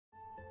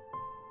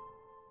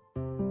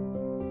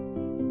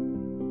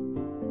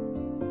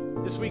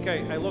This week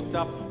I looked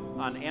up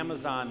on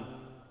Amazon.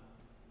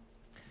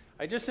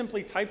 I just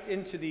simply typed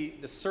into the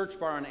search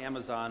bar on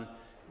Amazon,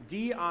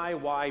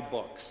 DIY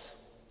books.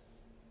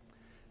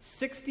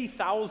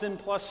 60,000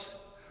 plus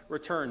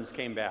returns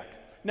came back.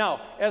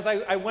 Now, as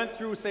I went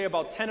through, say,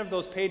 about 10 of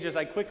those pages,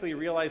 I quickly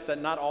realized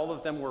that not all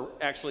of them were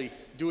actually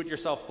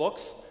do-it-yourself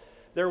books.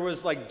 There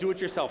was like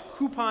do-it-yourself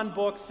coupon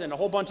books and a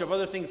whole bunch of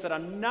other things that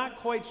I'm not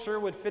quite sure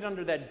would fit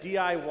under that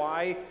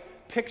DIY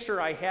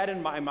picture I had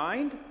in my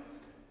mind.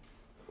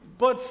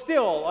 But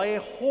still, a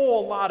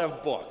whole lot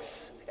of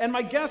books. And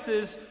my guess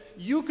is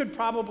you could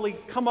probably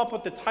come up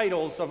with the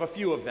titles of a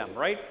few of them,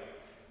 right?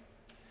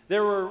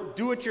 There were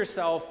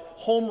do-it-yourself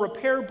home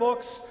repair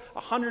books,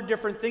 100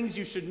 different things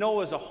you should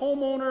know as a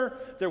homeowner.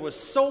 There was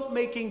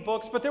soap-making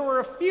books, but there were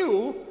a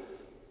few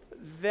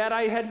that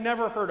I had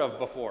never heard of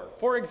before.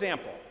 For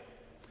example,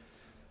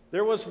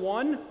 there was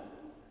one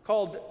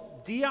called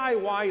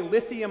DIY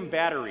lithium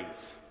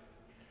batteries.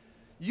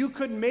 You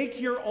could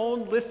make your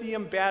own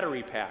lithium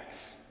battery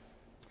packs.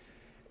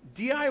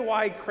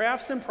 DIY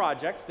crafts and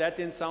projects, that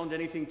didn't sound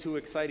anything too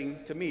exciting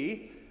to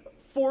me,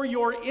 for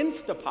your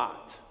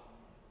Instapot.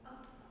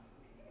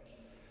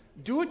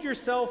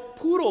 Do-it-yourself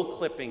poodle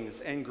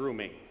clippings and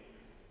grooming.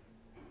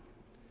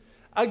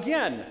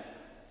 Again,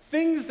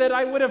 things that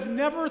I would have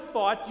never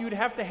thought you'd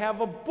have to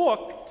have a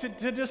book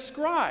to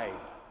describe.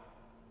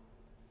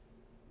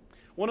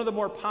 One of the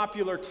more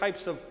popular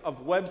types of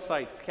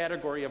websites,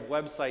 category of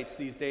websites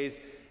these days,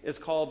 is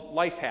called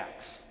life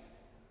hacks.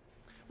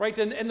 Right?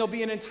 And there'll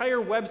be an entire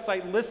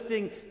website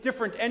listing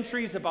different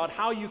entries about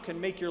how you can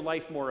make your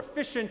life more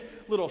efficient,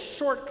 little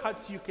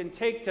shortcuts you can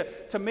take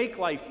to make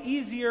life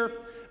easier.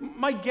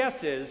 My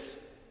guess is,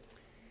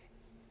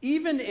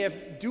 even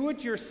if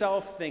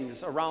do-it-yourself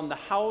things around the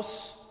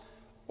house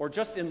or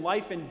just in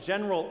life in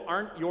general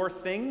aren't your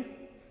thing,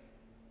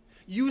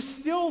 you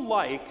still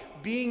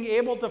like being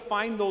able to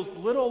find those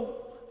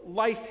little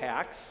life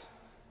hacks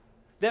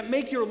that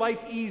make your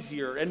life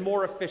easier and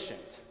more efficient.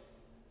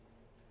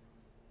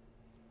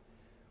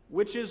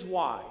 Which is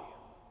why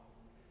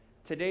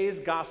today's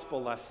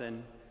gospel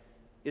lesson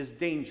is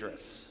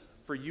dangerous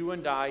for you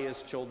and I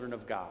as children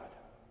of God.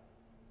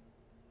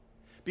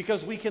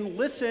 Because we can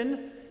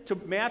listen to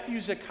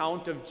Matthew's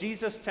account of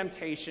Jesus'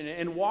 temptation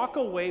and walk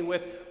away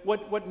with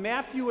what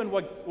Matthew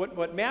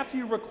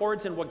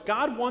records and what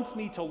God wants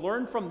me to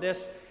learn from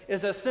this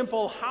is a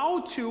simple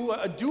how-to,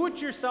 a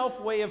do-it-yourself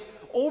way of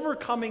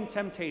overcoming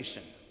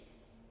temptation.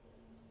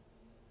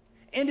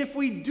 And if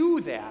we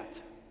do that,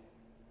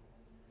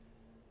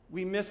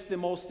 we miss the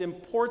most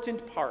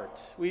important part.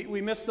 We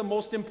miss the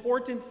most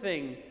important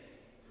thing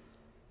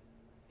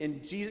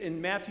in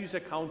Matthew's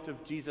account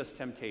of Jesus'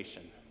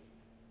 temptation.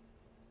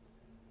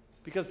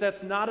 Because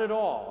that's not at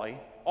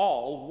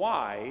all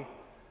why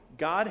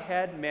God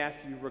had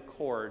Matthew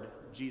record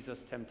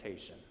Jesus'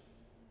 temptation.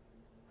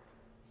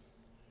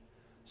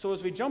 So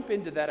as we jump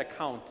into that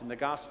account in the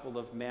Gospel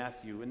of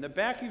Matthew, in the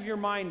back of your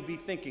mind be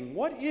thinking,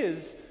 what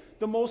is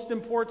the most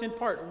important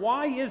part?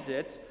 Why is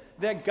it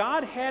that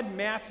God had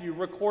Matthew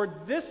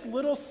record this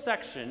little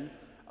section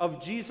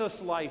of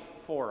Jesus' life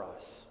for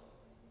us?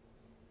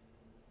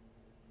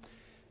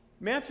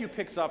 Matthew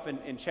picks up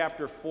in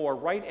chapter 4,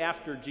 right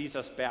after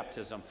Jesus'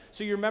 baptism.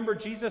 So you remember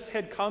Jesus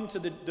had come to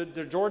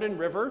the Jordan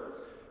River,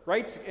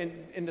 right,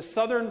 in the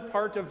southern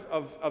part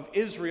of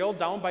Israel,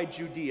 down by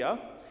Judea.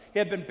 He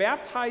had been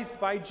baptized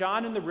by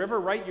John in the river,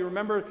 right? You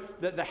remember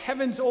that the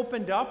heavens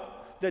opened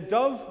up,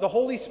 the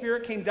Holy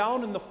Spirit came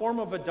down in the form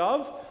of a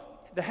dove.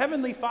 The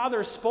Heavenly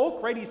Father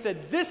spoke, right? He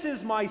said, "This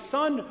is my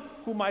Son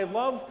whom I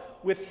love.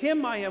 With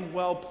him I am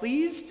well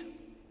pleased."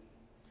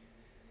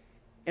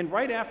 And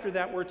right after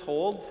that, we're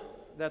told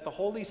that the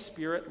Holy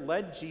Spirit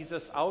led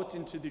Jesus out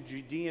into the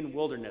Judean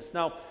wilderness.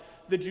 Now,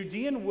 the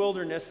Judean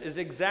wilderness is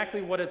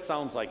exactly what it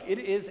sounds like. It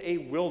is a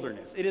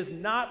wilderness. It is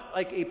not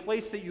like a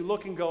place that you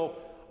look and go,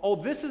 oh,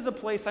 this is a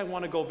place I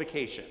want to go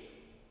vacation.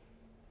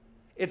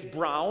 It's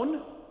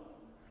brown,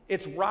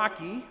 it's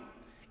rocky,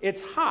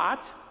 it's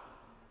hot,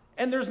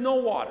 and there's no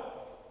water.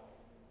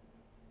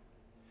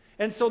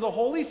 And so the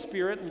Holy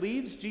Spirit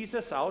leads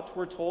Jesus out,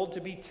 we're told,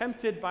 to be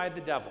tempted by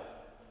the devil.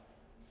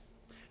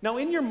 Now,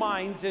 in your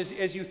minds,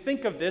 as you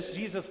think of this,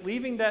 Jesus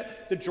leaving the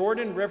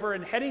Jordan River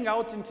and heading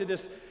out into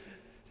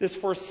this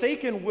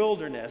forsaken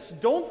wilderness,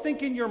 don't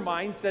think in your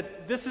minds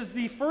that this is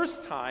the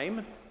first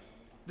time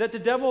that the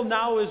devil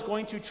now is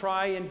going to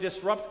try and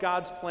disrupt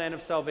God's plan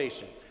of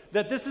salvation.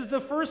 That this is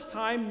the first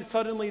time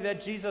suddenly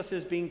that Jesus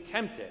is being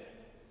tempted.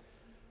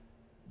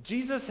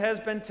 Jesus has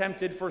been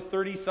tempted for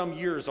 30-some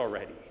years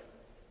already.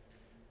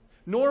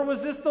 Nor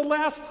was this the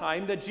last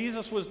time that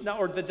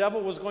the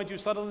devil was going to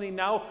suddenly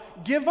now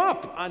give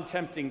up on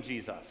tempting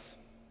Jesus.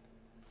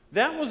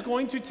 That was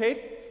going to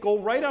go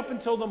right up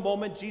until the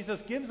moment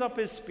Jesus gives up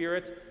his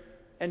spirit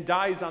and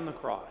dies on the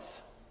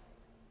cross.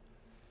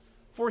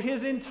 For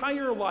his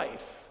entire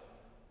life,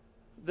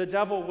 the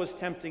devil was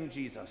tempting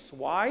Jesus.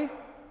 Why?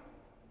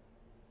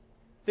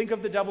 Think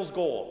of the devil's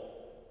goal.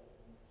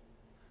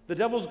 The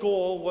devil's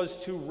goal was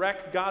to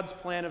wreck God's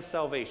plan of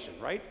salvation,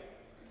 right?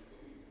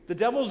 The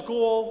devil's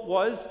goal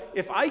was,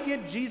 if I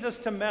get Jesus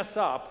to mess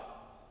up,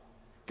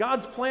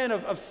 God's plan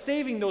of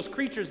saving those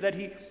creatures that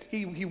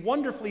he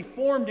wonderfully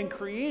formed and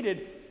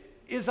created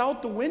is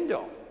out the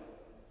window.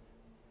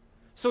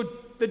 So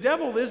the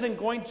devil isn't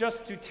going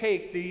just to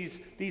take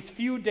these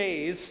few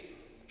days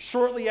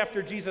shortly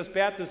after Jesus'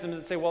 baptism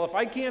and say, well, if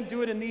I can't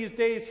do it in these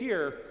days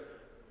here,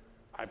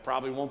 I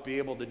probably won't be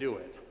able to do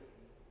it.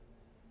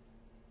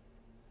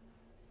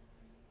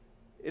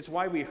 It's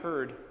why we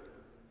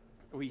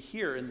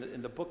hear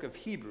in the book of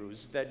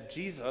Hebrews that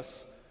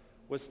Jesus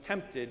was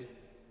tempted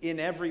in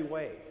every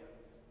way.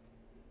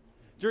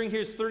 During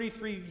his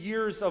 33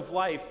 years of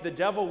life, the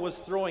devil was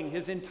throwing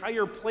his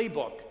entire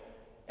playbook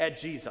at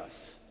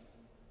Jesus,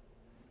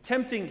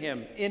 tempting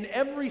him in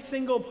every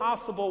single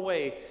possible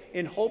way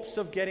in hopes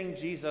of getting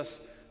Jesus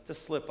to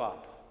slip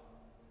up.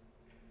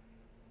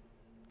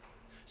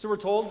 So we're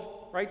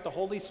told, right, the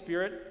Holy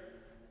Spirit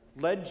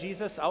led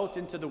Jesus out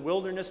into the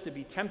wilderness to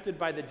be tempted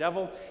by the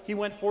devil. He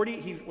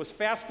was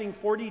fasting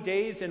 40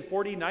 days and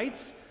 40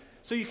 nights.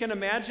 So you can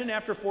imagine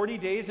after 40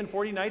 days and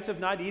 40 nights of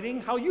not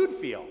eating, how you'd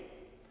feel.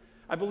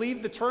 I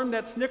believe the term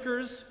that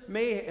Snickers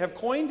may have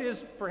coined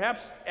is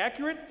perhaps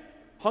accurate.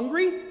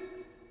 Hungry?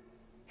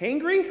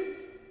 Hangry?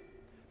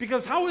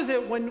 Because how is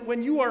it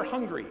when you are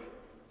hungry?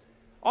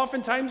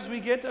 Oftentimes we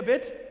get a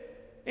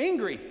bit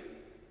angry.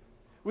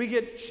 We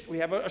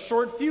have a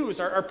short fuse.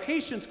 Our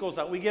patience goes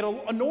out. We get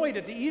annoyed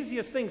at the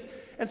easiest things.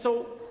 And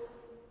so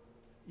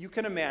you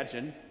can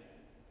imagine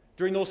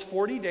during those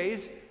 40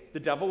 days, the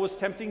devil was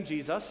tempting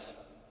Jesus.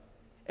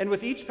 And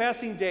with each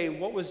passing day,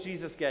 what was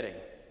Jesus getting?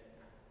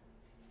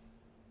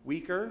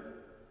 Weaker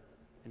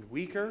and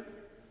weaker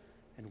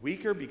and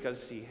weaker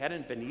because he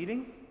hadn't been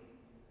eating.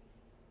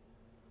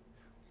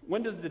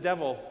 When does the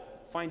devil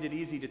find it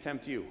easy to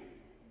tempt you?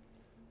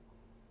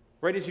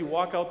 Right as you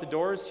walk out the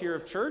doors here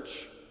of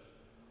church?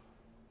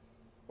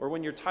 Or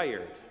when you're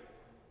tired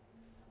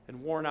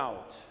and worn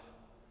out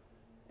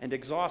and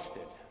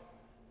exhausted?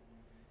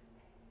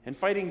 And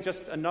fighting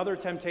just another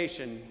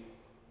temptation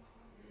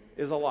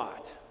is a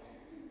lot.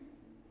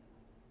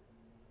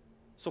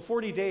 So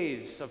 40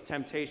 days of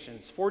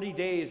temptations, 40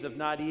 days of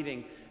not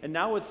eating, and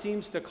now it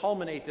seems to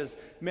culminate as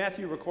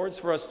Matthew records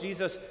for us.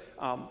 Jesus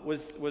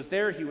was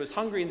there, he was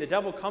hungry, and the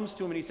devil comes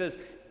to him and he says,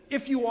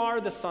 "If you are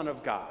the Son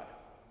of God."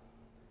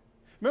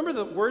 Remember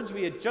the words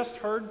we had just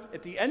heard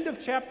at the end of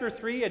chapter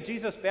 3 at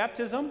Jesus'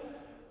 baptism?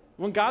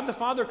 When God the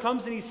Father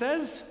comes and he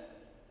says,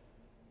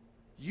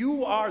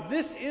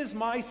 this is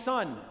my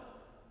Son.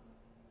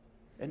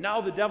 And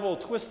now the devil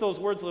twists those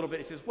words a little bit.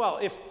 He says, well,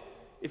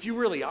 if you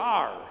really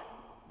are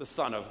the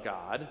Son of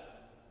God,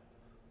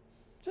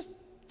 just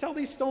tell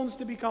these stones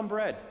to become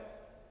bread.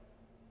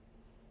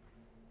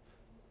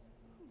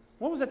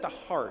 What was at the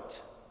heart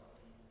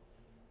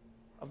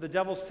of the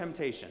devil's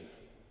temptation?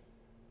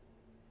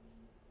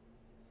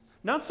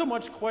 Not so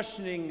much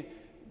questioning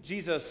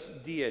Jesus'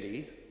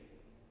 deity,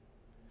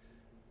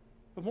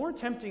 but more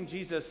tempting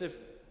Jesus,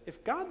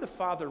 if God the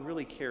Father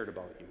really cared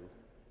about you,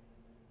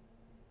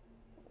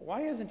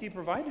 why hasn't he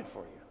provided for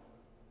you?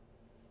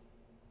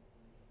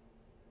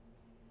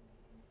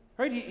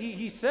 Right?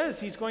 He says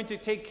he's going to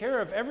take care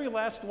of every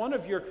last one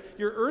of your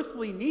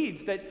earthly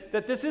needs,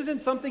 that this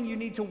isn't something you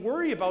need to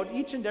worry about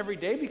each and every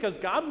day because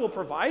God will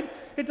provide.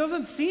 It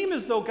doesn't seem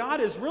as though God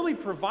is really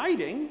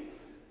providing.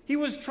 He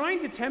was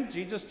trying to tempt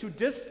Jesus to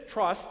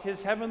distrust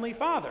his heavenly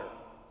Father.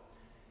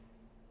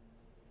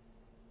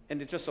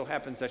 And it just so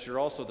happens that you're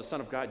also the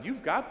Son of God.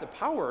 You've got the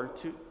power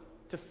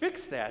to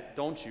fix that,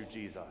 don't you,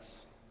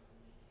 Jesus?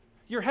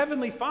 Your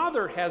heavenly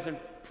Father hasn't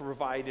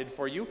provided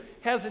for you,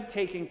 hasn't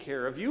taken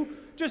care of you.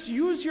 Just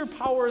use your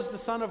power as the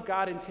Son of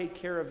God and take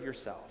care of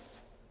yourself.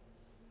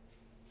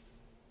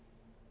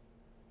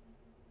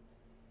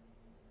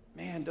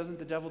 Man, doesn't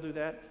the devil do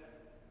that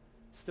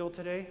still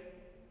today?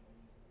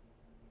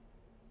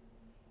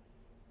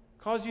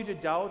 Cause you to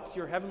doubt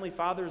your heavenly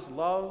Father's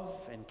love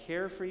and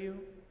care for you?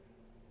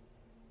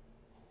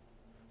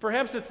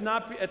 Perhaps it's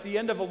not at the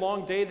end of a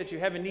long day that you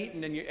haven't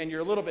eaten and you're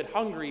a little bit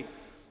hungry,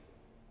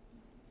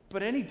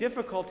 but any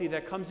difficulty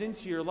that comes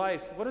into your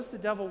life, what does the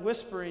devil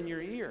whisper in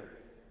your ear?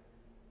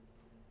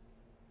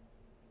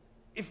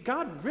 If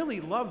God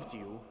really loved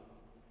you,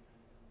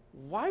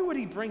 why would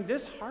he bring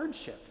this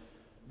hardship,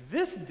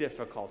 this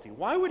difficulty?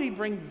 Why would he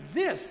bring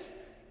this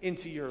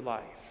into your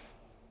life?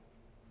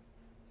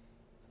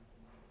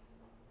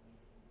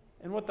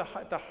 And what the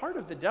heart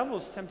of the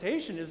devil's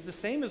temptation is the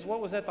same as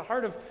what was at the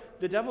heart of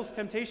the devil's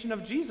temptation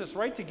of Jesus,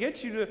 right? To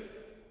get you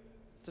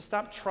to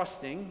stop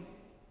trusting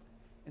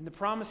in the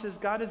promises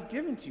God has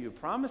given to you,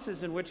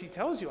 promises in which he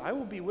tells you, I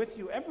will be with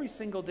you every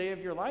single day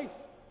of your life.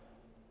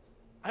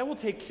 I will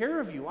take care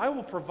of you. I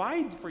will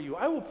provide for you.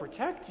 I will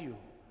protect you.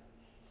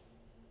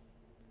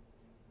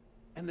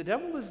 And the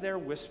devil is there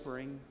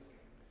whispering,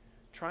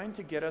 trying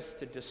to get us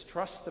to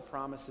distrust the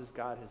promises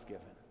God has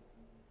given.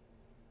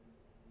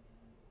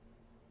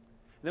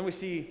 Then we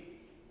see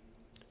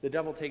the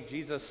devil take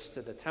Jesus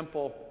to the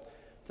temple,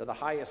 to the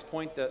highest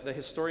point. The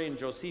historian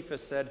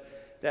Josephus said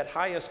that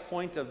highest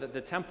point of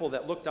the temple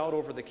that looked out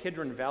over the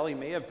Kidron Valley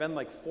may have been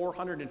like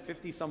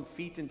 450 some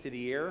feet into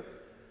the air.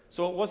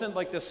 So it wasn't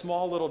like this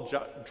small little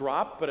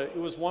drop, but it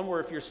was one where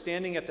if you're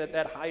standing at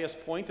that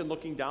highest point and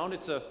looking down,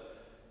 it's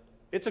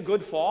a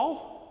good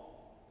fall.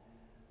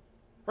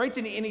 Right?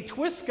 And he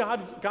twists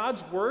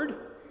God's word, and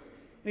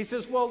he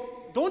says, well,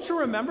 don't you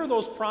remember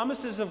those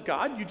promises of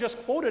God? You just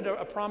quoted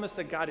a promise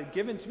that God had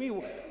given to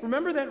me.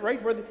 Remember that,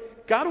 right? Where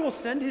God will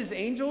send his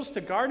angels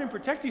to guard and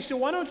protect you. So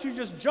why don't you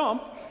just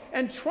jump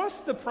and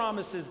trust the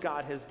promises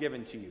God has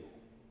given to you?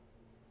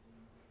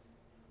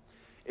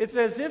 It's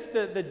as if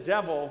the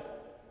devil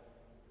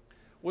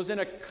was in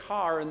a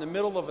car in the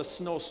middle of a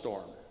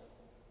snowstorm.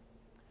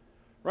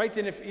 Right?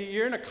 And if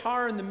you're in a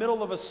car in the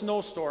middle of a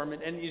snowstorm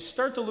and you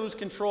start to lose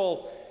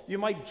control, you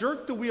might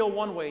jerk the wheel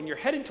one way and you're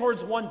headed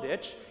towards one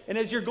ditch, and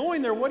as you're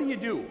going there, what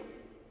do?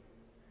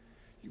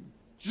 You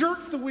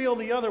jerk the wheel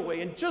the other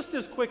way, and just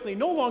as quickly,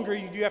 no longer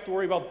do you have to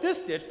worry about this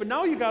ditch, but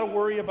now you got to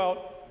worry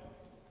about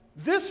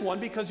this one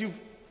because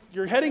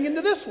you're heading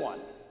into this one.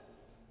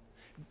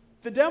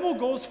 The devil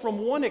goes from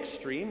one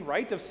extreme,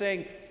 right, of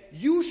saying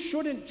you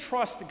shouldn't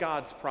trust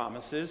God's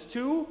promises,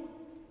 to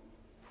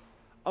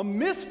a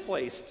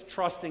misplaced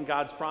trust in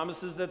God's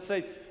promises that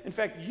say, in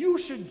fact, you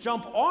should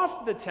jump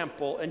off the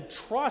temple and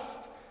trust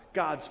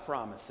God's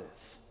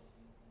promises.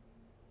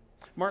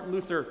 Martin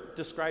Luther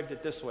described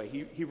it this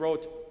way. He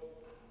wrote,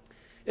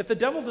 if the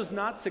devil does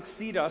not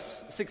succeed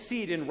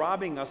in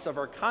robbing us of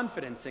our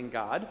confidence in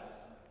God,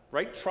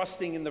 right,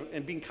 trusting in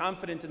and being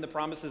confident in the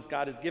promises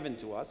God has given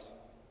to us,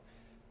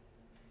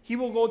 he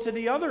will go to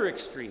the other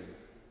extreme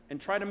and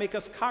try to make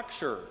us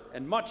cocksure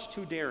and much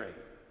too daring.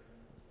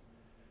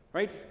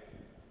 Right?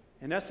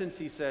 In essence,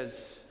 he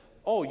says,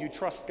 oh, you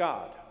trust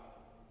God.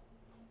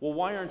 Well,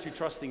 why aren't you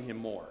trusting him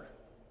more?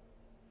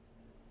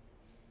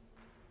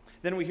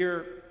 Then we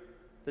hear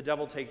the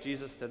devil take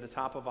Jesus to the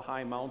top of a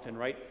high mountain,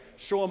 right?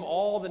 Show him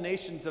all the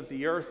nations of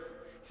the earth.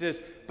 He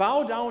says,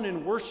 bow down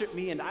and worship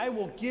me, and I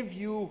will give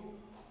you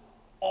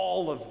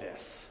all of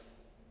this.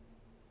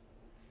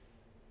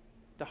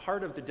 The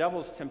heart of the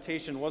devil's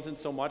temptation wasn't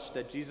so much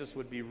that Jesus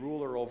would be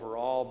ruler over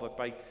all, but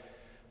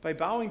by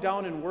bowing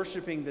down and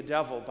worshiping the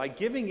devil, by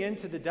giving in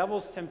to the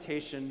devil's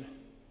temptation,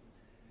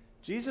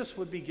 Jesus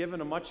would be given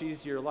a much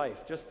easier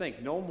life. Just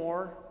think, no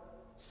more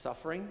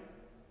suffering.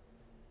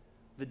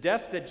 The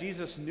death that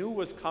Jesus knew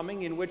was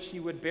coming, in which he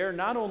would bear,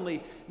 not only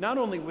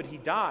would he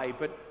die,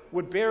 but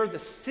would bear the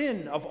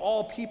sin of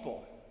all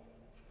people,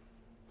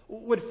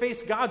 would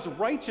face God's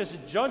righteous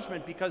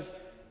judgment because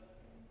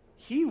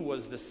he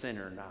was the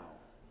sinner now.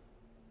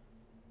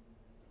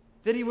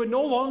 That he would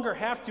no longer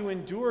have to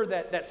endure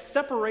that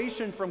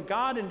separation from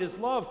God and his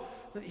love.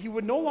 That he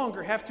would no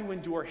longer have to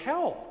endure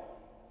hell.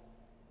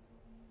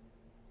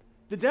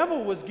 The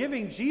devil was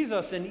giving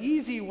Jesus an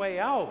easy way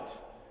out.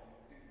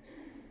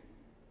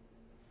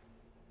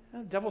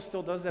 The devil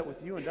still does that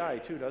with you and I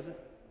too,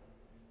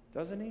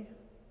 doesn't he?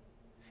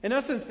 In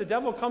essence, the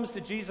devil comes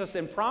to Jesus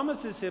and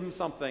promises him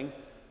something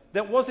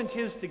that wasn't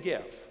his to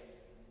give.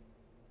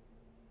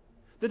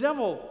 The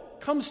devil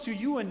comes to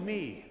you and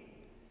me,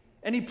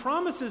 and he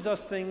promises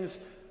us things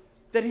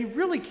that he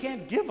really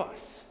can't give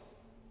us.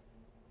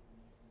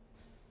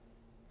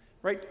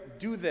 Right?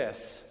 Do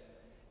this,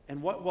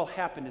 and what will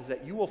happen is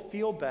that you will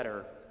feel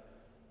better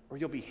or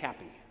you'll be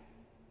happy.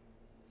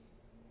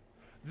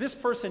 This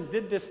person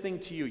did this thing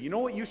to you. You know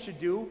what you should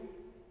do?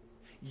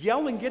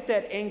 Yell and get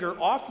that anger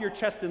off your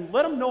chest and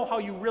let them know how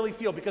you really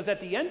feel, because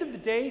at the end of the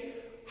day,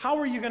 how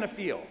are you going to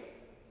feel?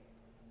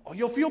 Oh,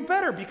 you'll feel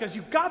better because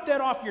you got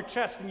that off your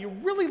chest and you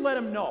really let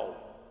them know.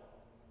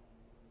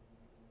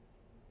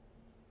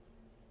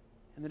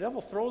 And the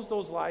devil throws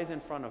those lies in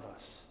front of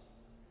us.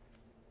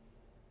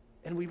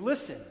 And we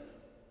listen.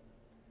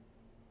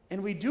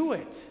 And we do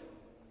it.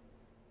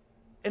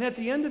 And at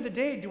the end of the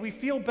day, do we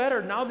feel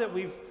better now that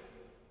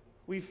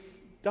we've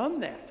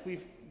done that?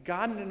 We've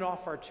gotten it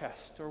off our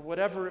chest, or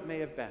whatever it may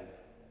have been.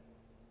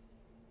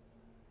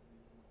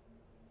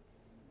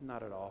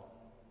 Not at all.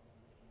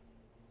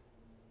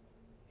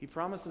 He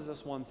promises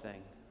us one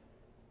thing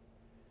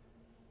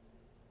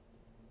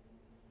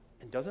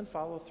and doesn't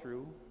follow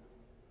through.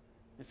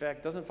 In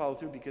fact, doesn't follow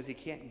through because he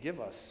can't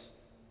give us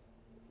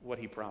what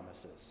he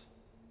promises.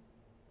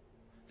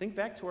 Think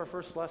back to our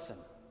first lesson.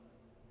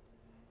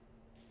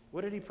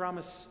 What did he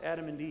promise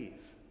Adam and Eve?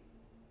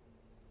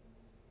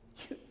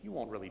 You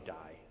won't really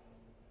die.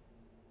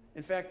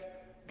 In fact,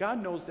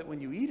 God knows that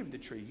when you eat of the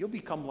tree, you'll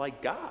become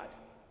like God.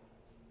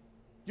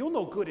 You'll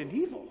know good and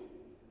evil.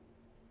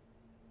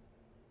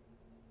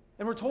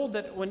 And we're told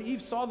that when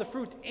Eve saw the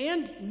fruit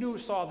and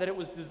saw that it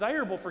was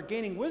desirable for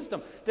gaining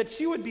wisdom, that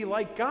she would be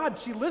like God.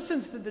 She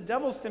listens to the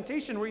devil's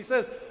temptation where he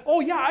says, oh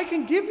yeah, I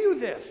can give you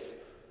this.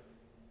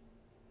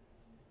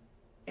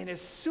 And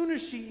as soon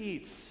as she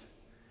eats,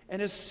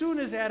 and as soon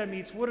as Adam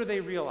eats, what do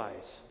they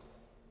realize?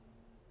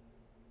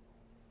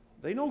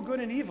 They know good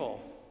and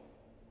evil.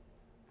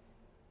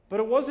 But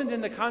it wasn't in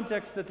the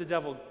context that the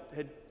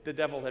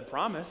devil had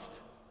promised.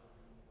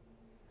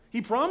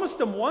 He promised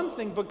them one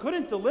thing but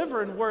couldn't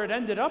deliver, and where it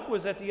ended up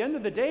was at the end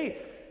of the day,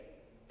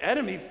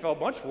 Adam and Eve felt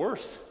much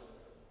worse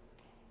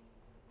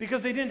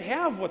because they didn't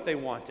have what they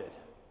wanted.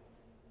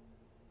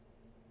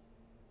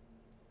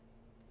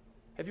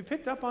 Have you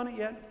picked up on it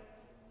yet?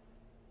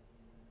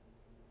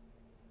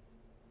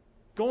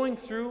 Going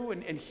through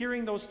and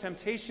hearing those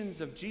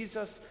temptations of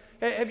Jesus,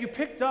 have you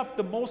picked up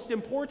the most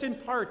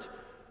important part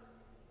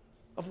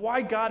of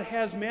why God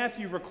has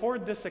Matthew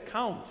record this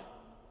account?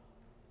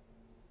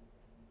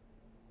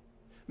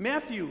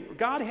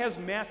 God has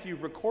Matthew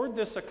record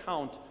this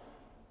account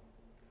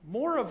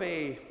more of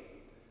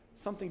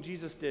something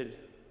Jesus did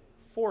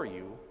for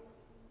you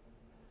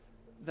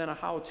than a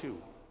how-to.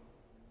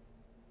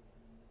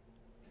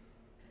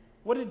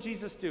 What did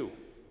Jesus do?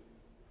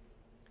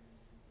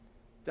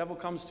 The devil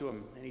comes to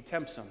him and he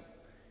tempts him,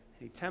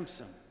 and he tempts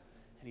him,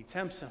 and he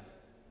tempts him.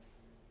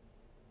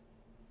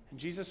 And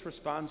Jesus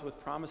responds with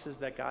promises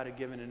that God had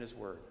given in his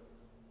word.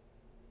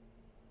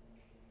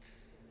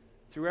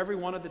 Through every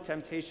one of the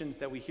temptations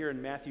that we hear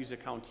in Matthew's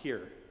account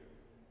here,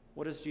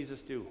 what does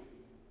Jesus do?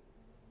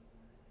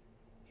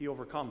 He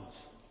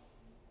overcomes.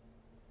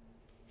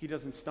 He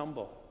doesn't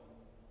stumble.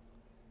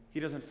 He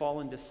doesn't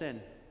fall into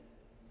sin.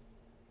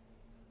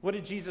 What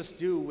did Jesus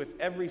do with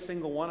every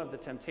single one of the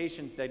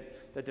temptations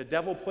that the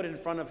devil put in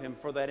front of him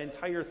for that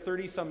entire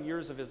 30-some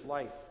years of his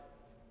life?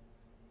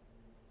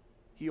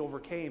 He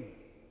overcame.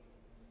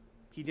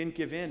 He didn't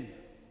give in.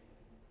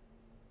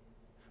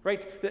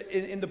 Right?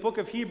 In the book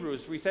of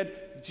Hebrews, we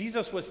said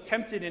Jesus was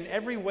tempted in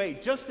every way,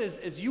 just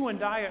as you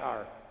and I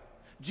are.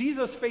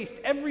 Jesus faced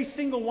every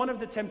single one of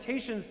the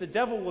temptations the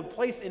devil would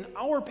place in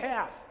our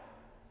path.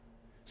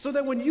 So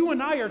that when you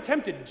and I are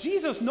tempted,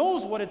 Jesus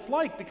knows what it's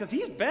like because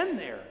he's been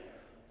there.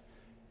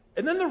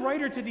 And then the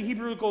writer to the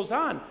Hebrew goes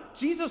on,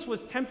 Jesus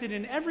was tempted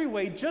in every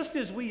way just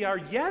as we are,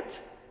 yet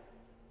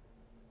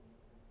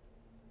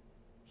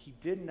he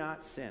did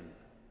not sin.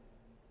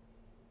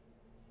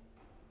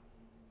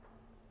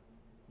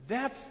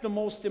 That's the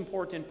most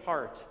important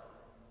part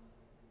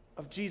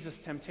of Jesus'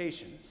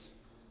 temptations.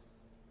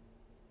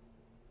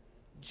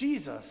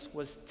 Jesus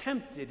was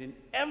tempted in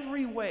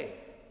every way,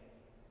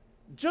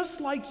 just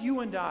like you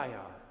and I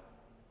are.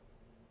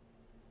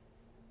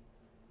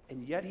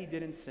 And yet he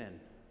didn't sin.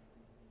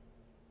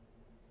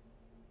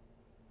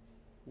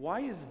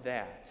 Why is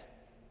that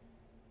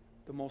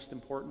the most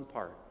important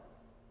part?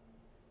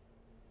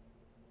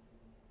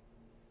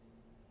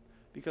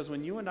 Because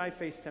when you and I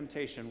face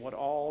temptation, what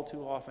all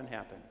too often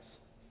happens?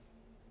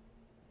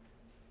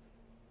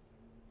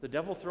 The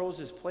devil throws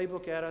his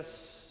playbook at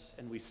us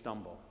and we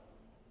stumble.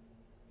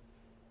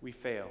 We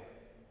fail.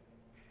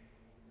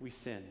 We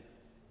sin.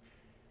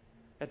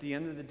 At the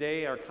end of the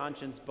day, our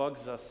conscience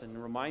bugs us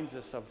and reminds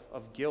us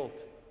of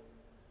guilt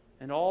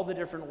and all the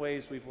different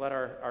ways we've let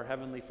our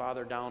Heavenly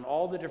Father down,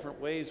 all the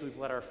different ways we've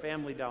let our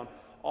family down,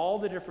 all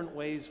the different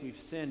ways we've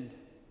sinned.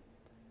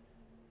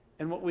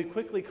 And what we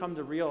quickly come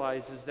to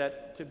realize is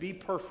that to be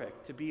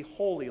perfect, to be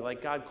holy,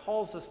 like God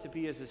calls us to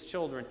be as his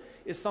children,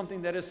 is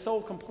something that is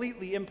so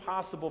completely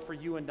impossible for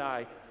you and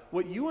I.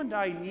 What you and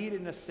I need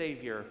in a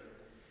Savior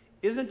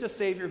isn't a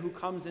Savior who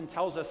comes and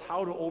tells us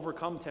how to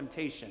overcome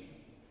temptation,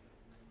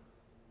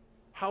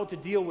 how to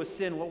deal with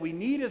sin. What we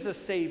need is a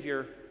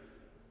Savior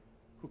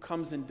who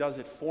comes and does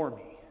it for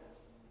me.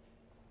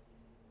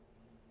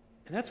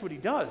 And that's what he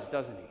does,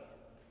 doesn't he?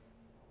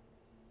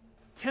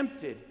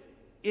 Tempted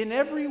in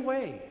every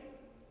way,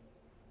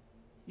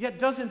 yet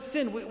doesn't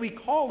sin. We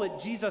call it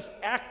Jesus'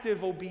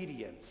 active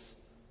obedience.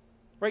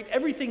 Right?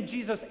 Everything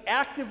Jesus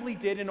actively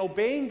did in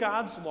obeying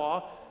God's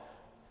law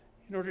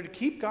in order to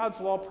keep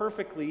God's law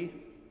perfectly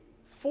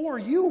for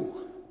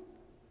you.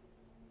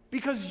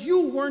 Because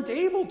you weren't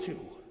able to.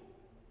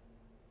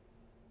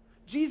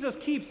 Jesus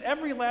keeps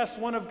every last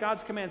one of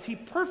God's commands. He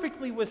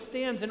perfectly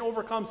withstands and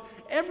overcomes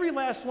every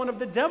last one of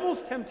the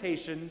devil's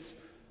temptations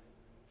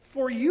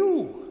for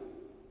you.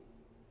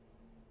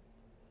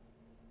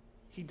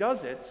 He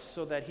does it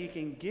so that he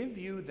can give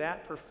you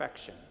that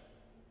perfection.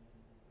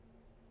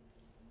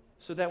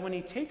 So that when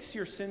he takes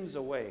your sins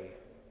away,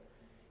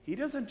 he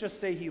doesn't just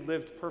say he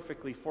lived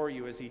perfectly for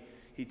you as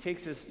he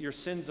takes your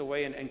sins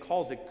away and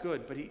calls it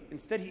good, but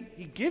instead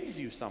he gives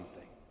you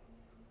something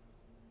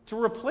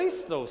to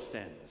replace those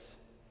sins.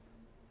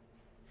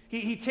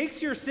 He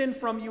takes your sin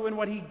from you, and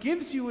what he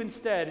gives you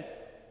instead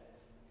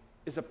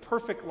is a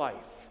perfect life.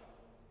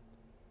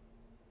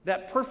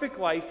 That perfect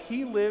life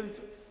he lived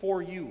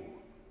for you.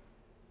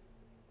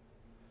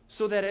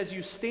 So that as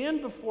you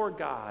stand before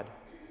God,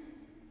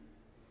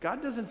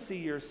 God doesn't see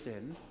your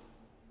sin.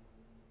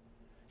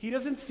 He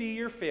doesn't see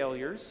your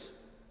failures.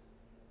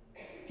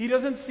 He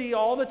doesn't see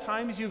all the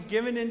times you've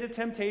given into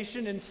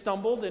temptation and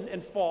stumbled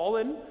and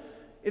fallen.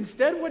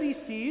 Instead, what he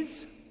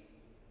sees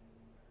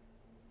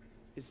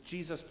is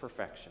Jesus'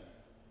 perfection.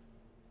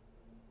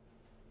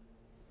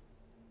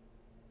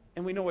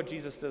 And we know what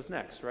Jesus does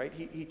next, right?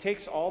 He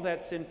takes all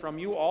that sin from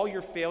you, all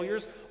your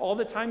failures, all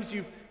the times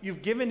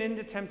you've given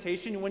into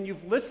temptation. When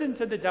you've listened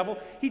to the devil,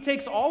 he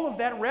takes all of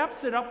that,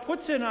 wraps it up,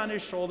 puts it on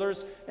his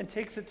shoulders, and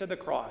takes it to the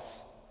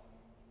cross,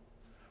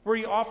 where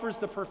he offers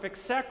the perfect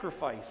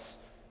sacrifice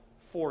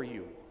for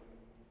you.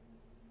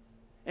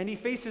 And he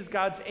faces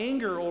God's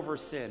anger over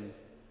sin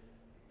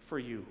for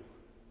you.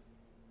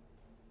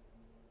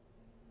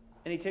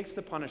 And he takes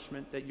the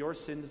punishment that your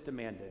sins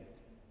demanded,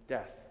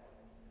 death.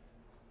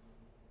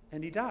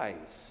 And he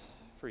dies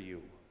for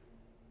you.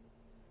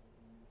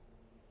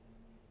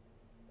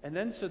 And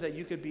then so that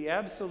you could be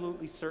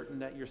absolutely certain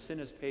that your sin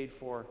is paid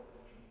for,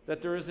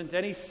 that there isn't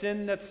any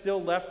sin that's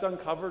still left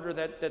uncovered, or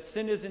that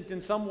sin isn't in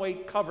some way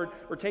covered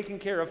or taken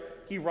care of,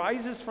 he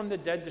rises from the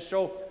dead to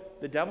show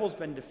the devil's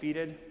been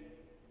defeated,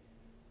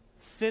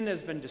 sin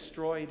has been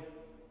destroyed,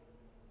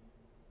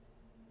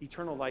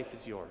 eternal life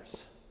is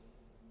yours.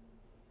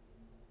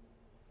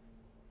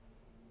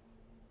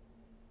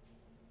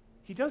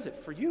 He does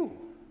it for you.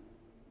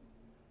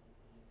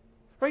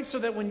 Right? So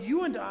that when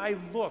you and I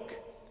look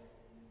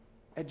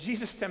at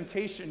Jesus'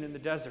 temptation in the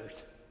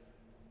desert,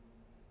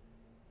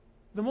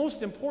 the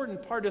most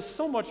important part is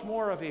so much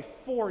more of a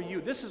for you.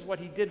 This is what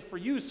he did for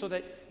you so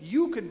that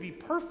you could be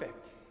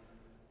perfect,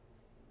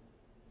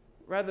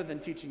 rather than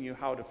teaching you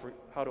how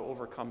to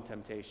overcome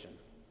temptation.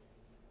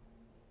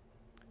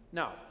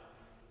 Now,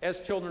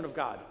 as children of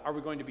God, are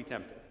we going to be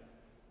tempted?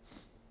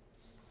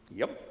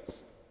 Yep.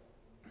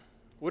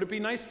 Would it be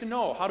nice to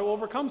know how to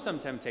overcome some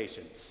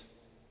temptations?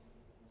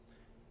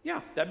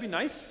 Yeah, that'd be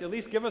nice. At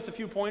least give us a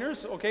few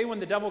pointers. Okay,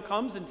 when the devil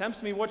comes and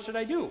tempts me, what should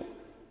I do?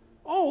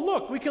 Oh,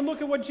 look, we can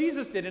look at what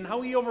Jesus did and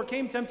how he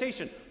overcame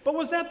temptation. But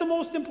was that the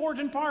most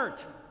important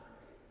part?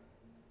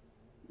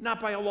 Not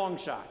by a long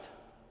shot.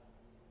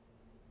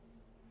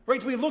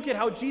 Right? We look at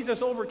how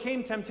Jesus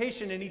overcame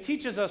temptation, and he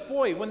teaches us,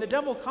 boy, when the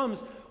devil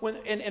comes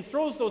and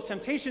throws those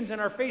temptations in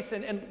our face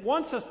and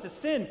wants us to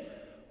sin,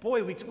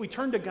 boy, we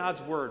turn to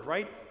God's word,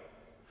 right?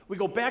 We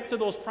go back to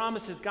those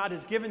promises God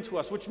has given to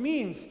us, which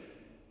means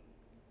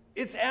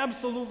it's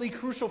absolutely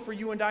crucial for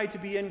you and I to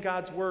be in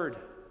God's word.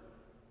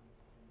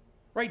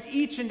 Right?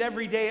 Each and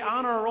every day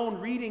on our own,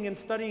 reading and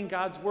studying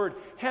God's word,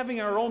 having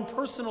our own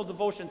personal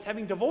devotions,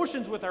 having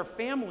devotions with our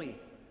family.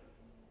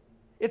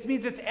 It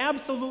means it's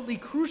absolutely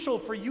crucial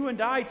for you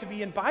and I to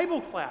be in Bible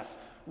class,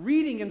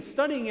 reading and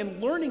studying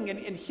and learning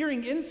and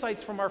hearing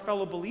insights from our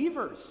fellow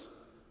believers.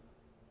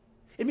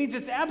 It means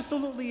it's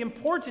absolutely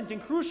important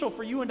and crucial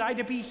for you and I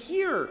to be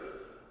here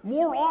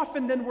more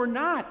often than we're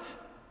not.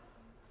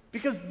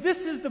 Because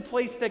this is the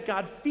place that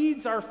God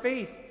feeds our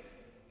faith,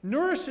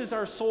 nourishes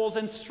our souls,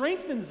 and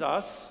strengthens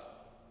us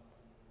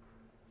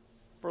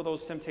for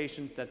those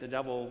temptations that the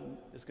devil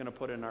is going to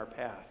put in our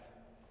path.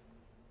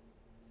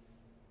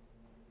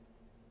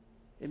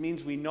 It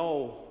means we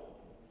know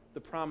the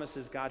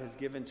promises God has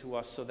given to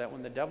us so that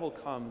when the devil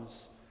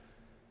comes,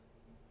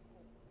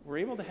 we're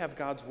able to have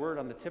God's word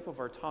on the tip of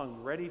our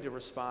tongue, ready to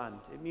respond.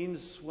 It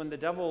means when the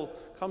devil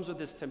comes with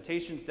his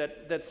temptations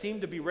that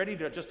seem to be ready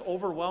to just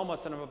overwhelm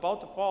us and I'm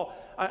about to fall,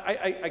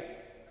 I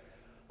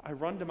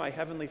run to my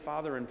Heavenly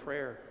Father in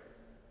prayer.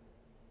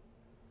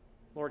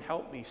 Lord,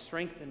 help me,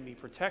 strengthen me,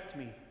 protect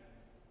me.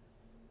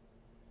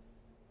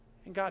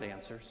 And God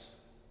answers.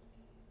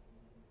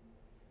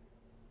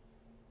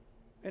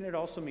 And it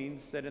also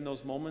means that in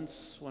those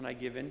moments when I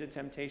give in to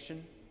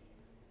temptation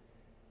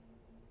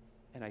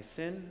and I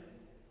sin,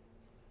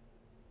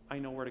 I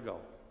know where to go.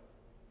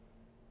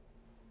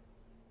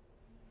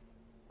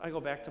 I go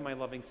back to my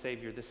loving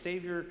Savior, the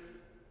Savior,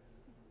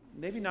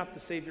 maybe not the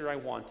Savior I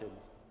wanted,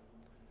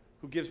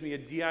 who gives me a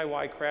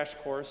DIY crash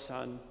course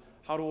on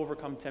how to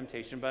overcome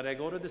temptation, but I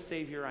go to the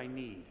Savior I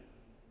need,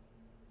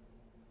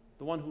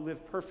 the one who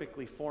lived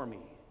perfectly for me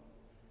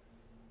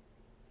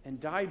and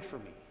died for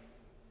me,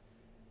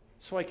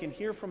 so I can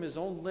hear from his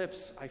own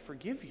lips, I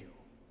forgive you.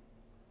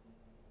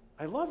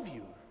 I love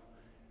you.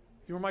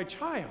 You're my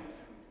child.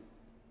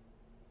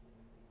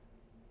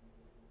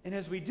 And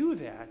as we do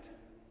that,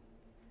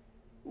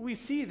 we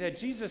see that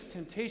Jesus'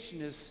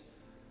 temptation is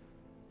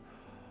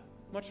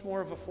much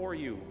more of a for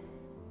you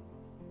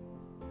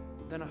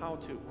than a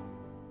how-to.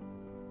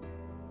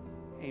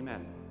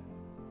 Amen.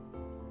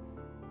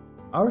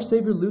 Our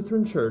Savior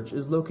Lutheran Church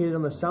is located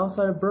on the south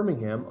side of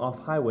Birmingham off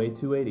Highway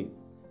 280.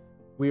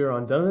 We are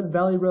on Dunnet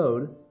Valley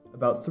Road,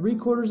 about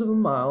 3/4 of a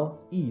mile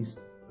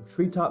east of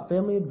Treetop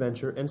Family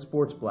Adventure and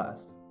Sports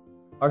Blast.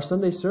 Our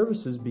Sunday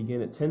services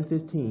begin at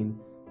 10:15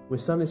 with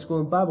Sunday school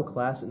and Bible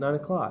class at 9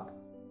 o'clock.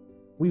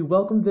 We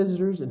welcome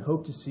visitors and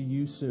hope to see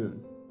you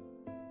soon.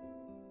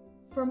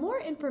 For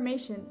more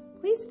information,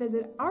 please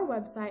visit our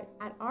website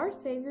at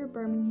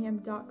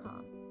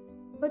oursaviorbirmingham.com.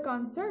 Click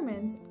on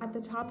Sermons at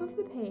the top of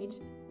the page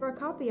for a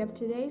copy of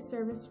today's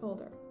service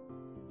folder.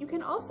 You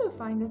can also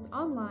find us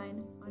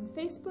online on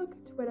Facebook,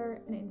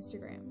 Twitter, and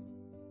Instagram.